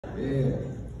Yeah.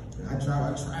 I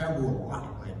travel a lot.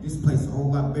 Like, this place is a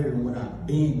whole lot better than what I've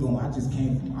been going. I just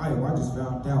came from Iowa. I just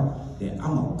found out that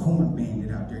I'm a corn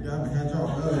bandit out there. Y'all ever had y'all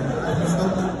identity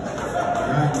stolen?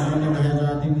 Y'all never had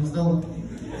y'all identity stolen?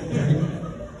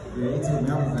 Yeah, they told me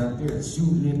I was out there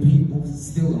shooting at people,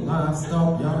 stealing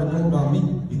livestock. Y'all don't know about me.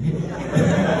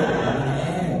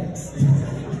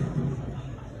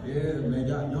 Yeah, man,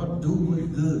 y'all doing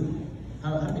good.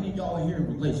 How many of y'all are here in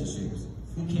relationships?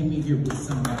 Who came in here with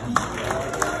somebody?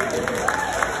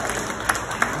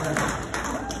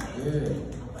 Yeah.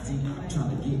 See, I'm trying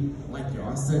to get like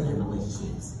y'all. I suck at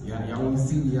relationships. Y'all want to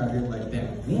see me out here like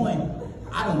that. One,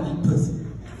 I don't eat pussy.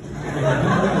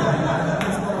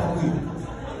 What's wrong with me?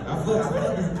 I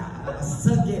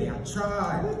suck at it. I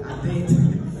tried. I did.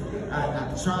 I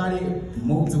tried it.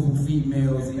 Multiple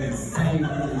females. It's the same.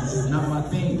 It's just not my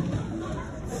thing.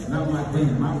 It's not my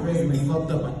thing. My resume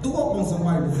fucked up. I threw up on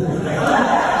somebody before.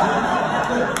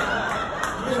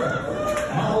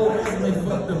 My whole resume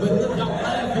fucked up. But look, y'all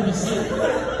laughing and shit.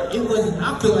 It wasn't.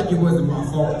 I feel like it wasn't my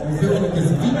fault. You feel me? Because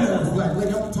female was like, "Wait,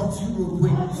 I'm gonna talk to you real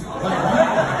quick."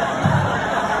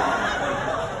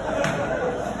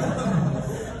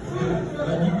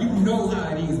 Like, you know how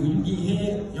it is when you get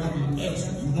head. Y'all be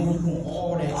extra. You want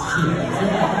all that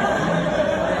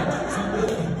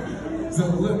shit. So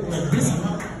look, like, this is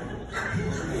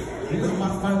my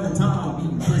final time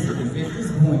eating pussy. Because at this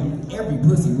point, every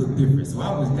pussy looked different. So I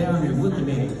was down there looking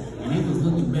at it, and it was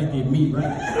looking back at me,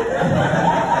 right?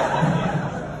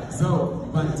 So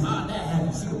by the time that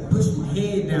happened, she would push my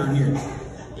head down here,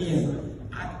 and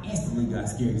I instantly got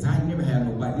scared because I ain't never had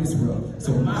nobody this rough.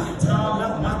 So my time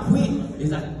out, my quit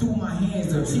is I threw my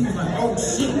hands up. She was like, "Oh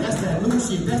shit, that's that new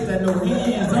shit. That's that no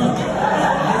hands up."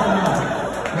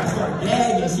 I started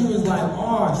gagging. She was like,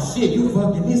 "Oh shit, you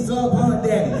fucking this up, huh,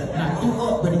 daddy?" And I threw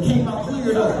up, but it came out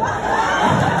clear though.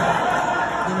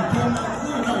 And it came out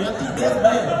clear. No, y'all think that's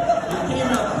bad? It came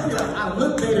out clear. I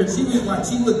looked at her. She was like,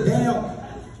 she looked down,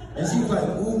 and she was like,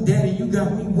 "Ooh, daddy, you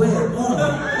got me wet."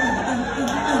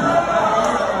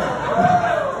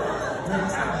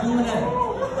 Stop doing that.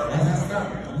 And I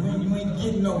stopped. You ain't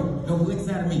getting no licks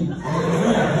out of me.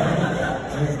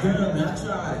 It's good, man. I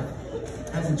tried.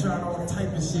 I had to try all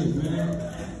type of shit, man.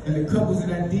 And the couples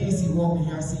that I did see walking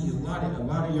here, I see a lot of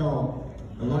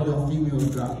y'all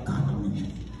females got cocky,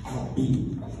 all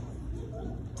big.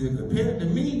 To compare it to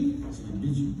me,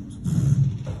 bitch,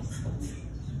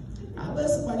 I let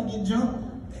somebody get jumped.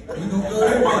 You don't go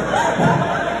there.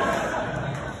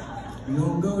 You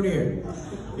don't go there.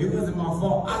 It wasn't my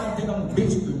fault. I don't think I'm a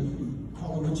bitch. You can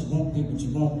call it what you want, think what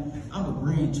you want. I'm a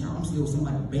grandchild. I'm still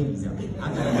somebody's babies out there. I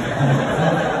got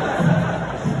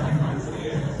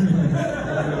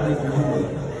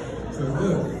So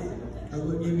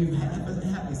look, it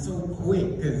happened so quick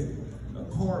because a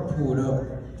car pulled up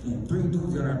and 3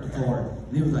 dudes got out the car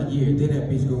and they was like, "Yeah, there that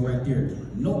bitch go right there."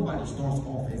 Nobody starts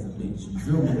off as a bitch, you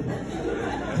feel me?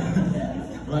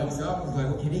 Right, so I was like,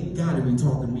 okay, they gotta be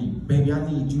talking to me. Baby, I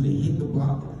need you to hit the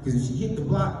block. Because if she hit the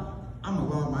block, I'm gonna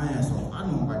lock my ass off. I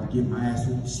know I'm about to get my ass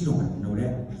whooped. She don't have to know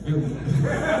that. You feel me?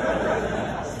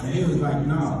 And it was like,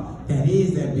 "Nah, that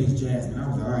is that bitch Jasmine." I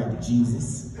was like, "All right,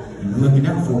 Jesus, you're looking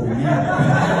out for me now."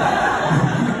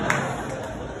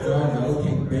 So I was like,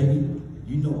 "Okay, baby,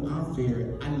 you know I'm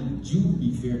fair. I need you to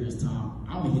be fair this time.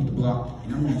 I'm gonna hit the block,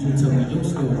 and I need you to tell me your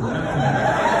story."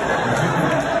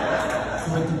 So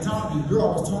at the time, the girl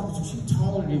I was talking to, she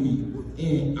taller than me.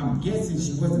 And I'm guessing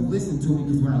she wasn't listening to me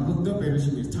because when I looked up at her,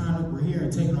 she was tying up her hair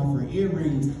and taking off her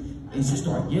earrings. And she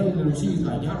started yelling at him. She was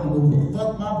like, "Y'all don't know who the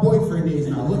fuck my boyfriend is."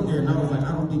 And I looked there and I was like,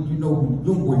 "I don't think you know who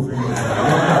your boyfriend is."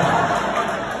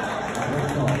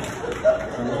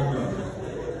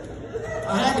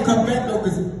 I had to come back though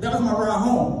because that was my ride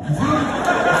home. I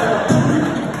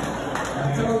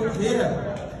told you,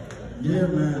 yeah,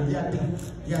 man. You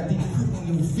gotta think quick on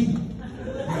your feet. You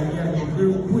gotta get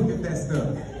real quick at that stuff.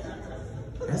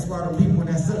 That's why the people in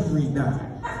that submarine die.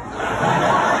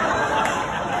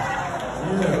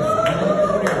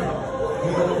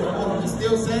 You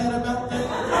still sad about that?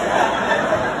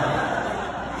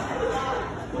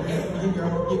 I'm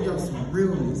gonna give y'all some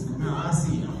realness. Now I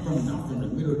see it. I'm from the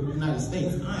middle of the United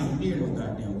States. I ain't near no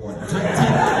goddamn water.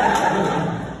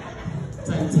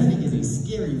 Titanic is a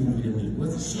scary movie to me.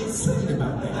 Wasn't shit sweet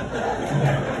about that.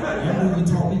 That movie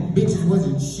taught me bitches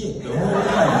wasn't shit. The whole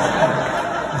time.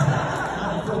 How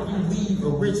the fuck you leave a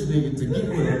rich nigga to get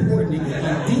with a poor nigga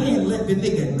and then let the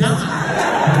nigga die?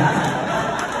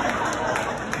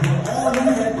 All you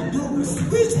had to do was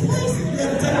switch places. You had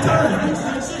to take turns, bitches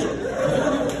and shit. You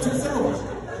don't have 2 souls.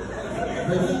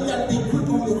 But you gotta think quick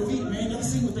on your feet, man. Y'all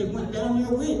see what they went down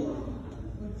there with?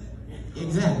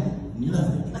 Exactly.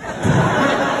 Nothing.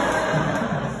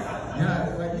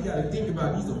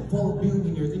 about these are 4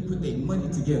 billionaires. They put their money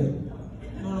together.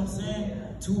 You know what I'm saying?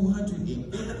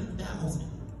 250,000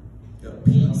 a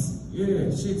piece. Yeah,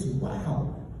 shit's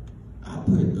wild. I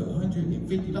put the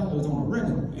 $150 on a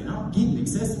rental, and I'm getting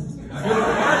accessories. I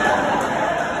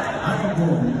ain't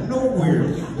going nowhere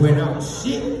without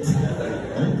shit.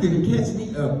 You couldn't catch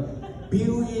me a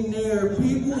billionaire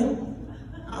people.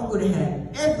 I would have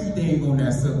had everything on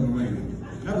that submarine.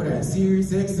 I would have had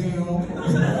Sirius XM,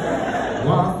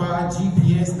 Wi-Fi,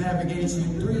 GPS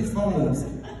navigation, 3 phones.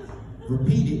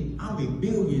 Repeat it, I'm a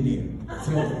billionaire.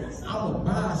 So I'ma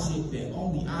buy shit that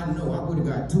only I know. I would have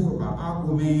got toured by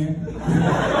Aquaman.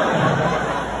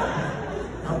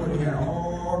 I would have had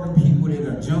all the people that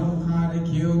are jungle kind that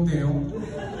killed them.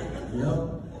 Yep.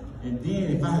 And then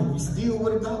if we still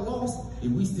would have got lost,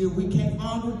 if we can't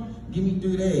find them, give me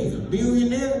 3 days. A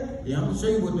billionaire? Yeah, I'm gonna show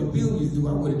you what the billions do.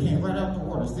 I would have came right out the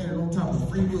water, standing on top of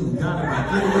Free Willy, got it like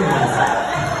 3 days.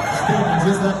 Standing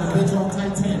just like the bitch on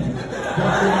Titanic.